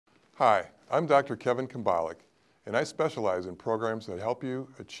Hi, I'm Dr. Kevin Kimbalik, and I specialize in programs that help you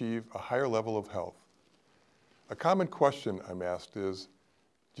achieve a higher level of health. A common question I'm asked is,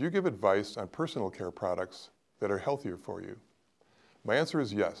 do you give advice on personal care products that are healthier for you? My answer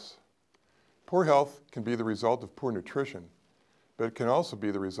is yes. Poor health can be the result of poor nutrition, but it can also be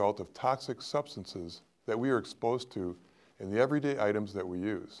the result of toxic substances that we are exposed to in the everyday items that we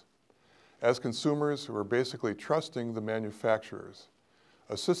use. As consumers, we're basically trusting the manufacturers.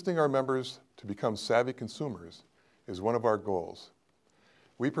 Assisting our members to become savvy consumers is one of our goals.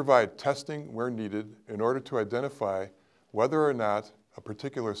 We provide testing where needed in order to identify whether or not a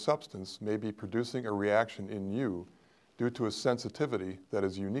particular substance may be producing a reaction in you due to a sensitivity that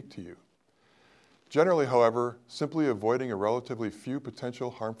is unique to you. Generally, however, simply avoiding a relatively few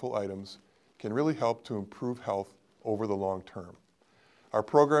potential harmful items can really help to improve health over the long term. Our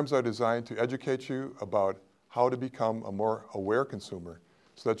programs are designed to educate you about how to become a more aware consumer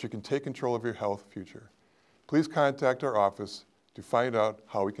so that you can take control of your health future. Please contact our office to find out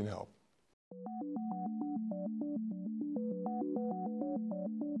how we can help.